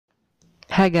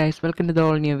Hi guys, welcome to the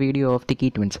all new video of Tiki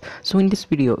Twins. So in this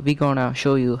video, we gonna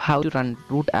show you how to run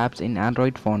root apps in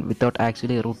Android phone without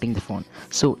actually rooting the phone.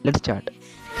 So let's start.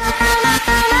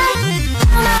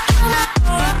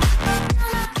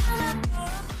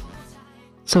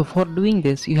 So for doing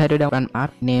this, you have to download an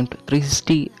app named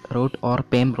 360 Root or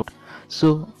PAM Root.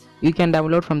 So you can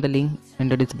download from the link in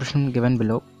the description given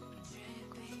below.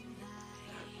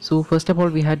 So first of all,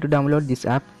 we had to download this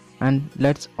app and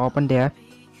let's open the app.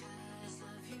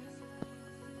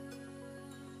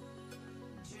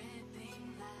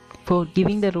 For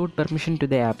giving the root permission to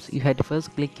the apps, you had to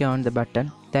first click on the button,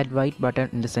 that white button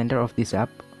in the center of this app.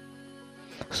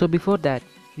 So before that,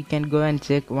 we can go and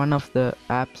check one of the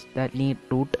apps that need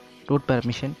root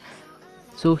permission.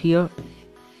 So here,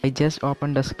 I just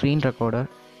opened the screen recorder.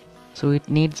 So it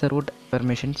needs the root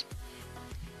permissions.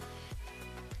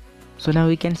 So now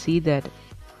we can see that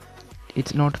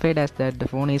it's notified as that the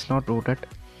phone is not rooted.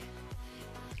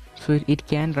 So it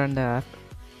can run the app.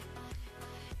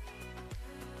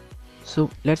 So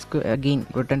let's go again,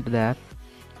 return to the app.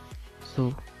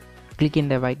 So click in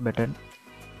the white button.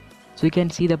 So you can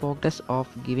see the progress of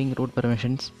giving root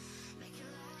permissions.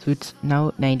 So it's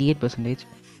now 98%.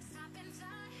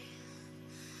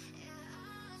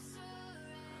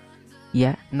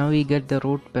 Yeah, now we get the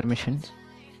root permissions.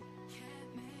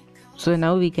 So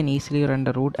now we can easily run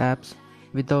the root apps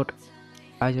without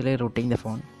actually rooting the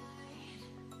phone.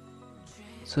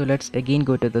 So let's again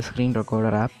go to the screen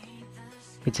recorder app,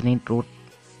 which needs root.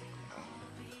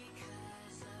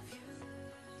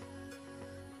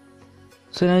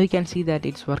 So now you can see that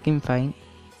it's working fine.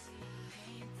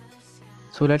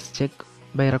 So let's check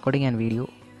by recording and video.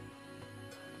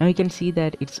 Now you can see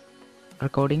that it's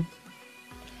recording.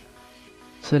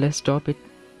 So let's stop it.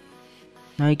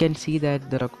 Now you can see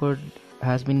that the record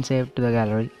has been saved to the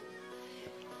gallery.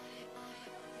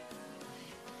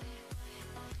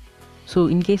 So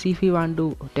in case if we want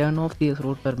to turn off this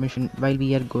root permission while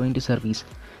we are going to service,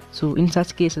 so in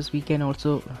such cases we can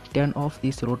also turn off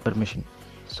this root permission.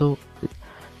 So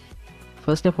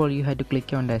first of all, you had to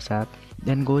click on this app,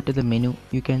 then go to the menu.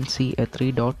 You can see a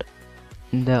 3 dot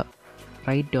in the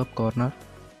right top corner.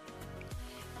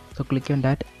 So click on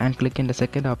that and click in the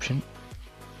second option.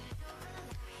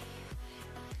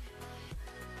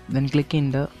 Then click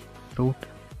in the root,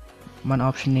 one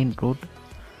option in root.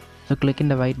 So click in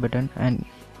the white button and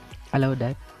allow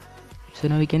that. So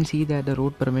now we can see that the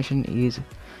root permission is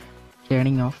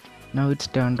turning off. Now it's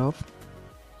turned off.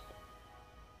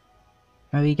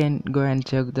 Now we can go and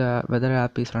check whether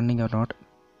app is running or not.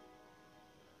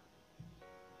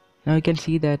 Now you can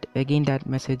see that again that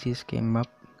message is came up.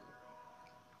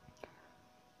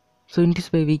 So in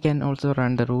this way we can also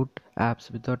run the root apps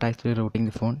without actually rooting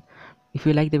the phone. If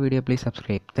you like the video, please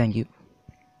subscribe. Thank you.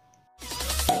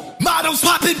 Models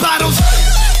popping bottles.